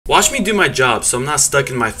Watch me do my job so I'm not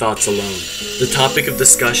stuck in my thoughts alone. The topic of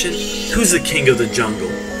discussion? Who's the king of the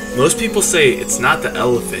jungle? Most people say it's not the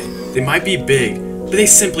elephant. They might be big, but they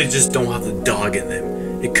simply just don't have the dog in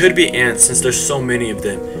them. It could be ants since there's so many of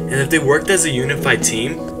them, and if they worked as a unified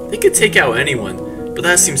team, they could take out anyone, but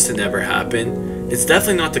that seems to never happen. It's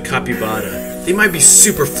definitely not the capybara. They might be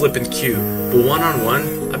super flippin' cute, but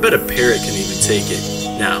one-on-one, I bet a parrot can even take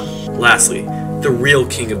it. Now, lastly, the real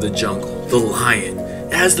king of the jungle, the lion.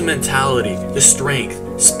 It has the mentality, the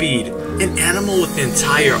strength, speed, an animal with the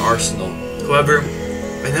entire arsenal. However,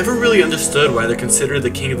 I never really understood why they're considered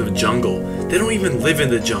the king of the jungle. They don't even live in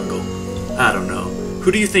the jungle. I don't know.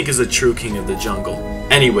 Who do you think is the true king of the jungle?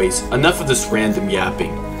 Anyways, enough of this random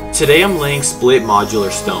yapping. Today I'm laying split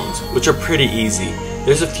modular stones, which are pretty easy.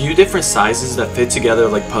 There's a few different sizes that fit together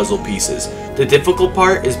like puzzle pieces. The difficult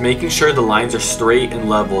part is making sure the lines are straight and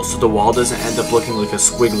level so the wall doesn't end up looking like a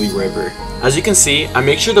squiggly river. As you can see, I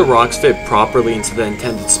make sure the rocks fit properly into the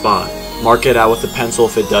intended spot. Mark it out with a pencil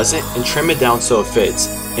if it doesn't, and trim it down so it fits.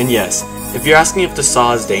 And yes, if you're asking if the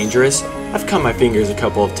saw is dangerous, I've cut my fingers a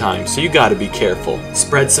couple of times, so you gotta be careful.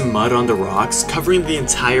 Spread some mud on the rocks, covering the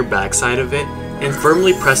entire backside of it, and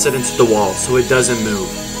firmly press it into the wall so it doesn't move.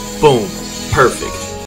 Boom. Perfect.